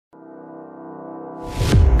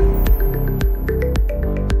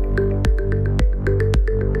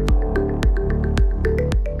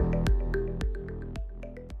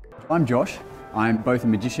I'm Josh. I'm both a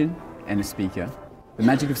magician and a speaker. The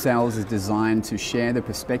Magic of Sales is designed to share the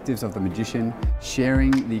perspectives of the magician,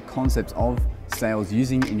 sharing the concepts of sales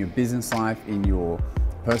using in your business life, in your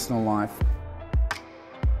personal life.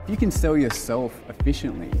 If you can sell yourself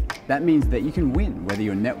efficiently, that means that you can win, whether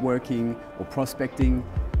you're networking or prospecting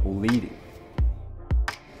or leading.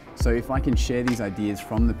 So if I can share these ideas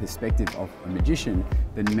from the perspective of a magician,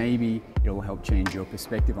 then maybe it will help change your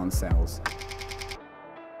perspective on sales.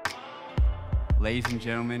 Ladies and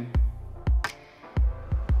gentlemen,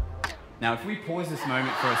 now if we pause this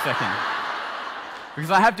moment for a second, because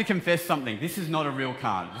I have to confess something, this is not a real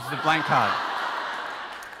card, this is a blank card.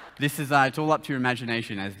 This is, it's all up to your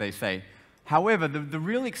imagination, as they say. However, the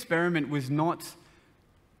real experiment was not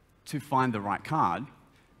to find the right card,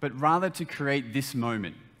 but rather to create this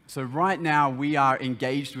moment. So right now, we are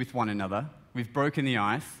engaged with one another. We've broken the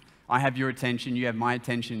ice. I have your attention, you have my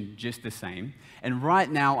attention just the same. And right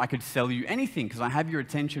now, I could sell you anything because I have your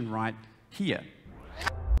attention right here.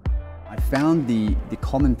 I found the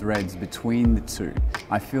common threads between the two.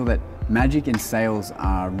 I feel that magic and sales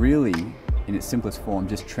are really, in its simplest form,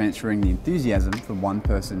 just transferring the enthusiasm from one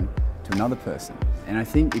person to another person. And I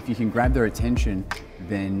think if you can grab their attention,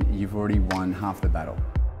 then you've already won half the battle.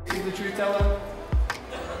 This is the truth teller.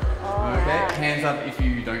 Okay, hands up if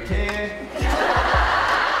you don't care.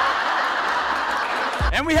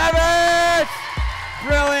 And we have it!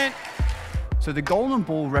 Brilliant! So the golden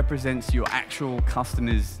ball represents your actual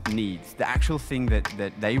customer's needs, the actual thing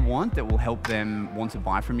that they want that will help them want to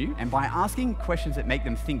buy from you. And by asking questions that make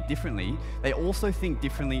them think differently, they also think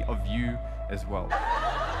differently of you as well.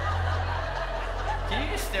 Can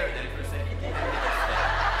you just stare at them for a second?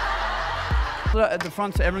 At the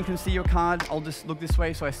front so everyone can see your card, I'll just look this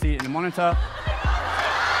way so I see it in the monitor.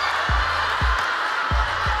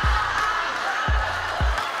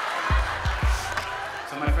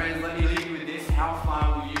 So my friends, let me leave you with this. How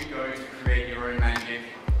far will you go to create your own magic?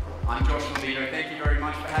 I'm Josh Norbido. Thank you very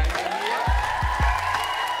much for having me.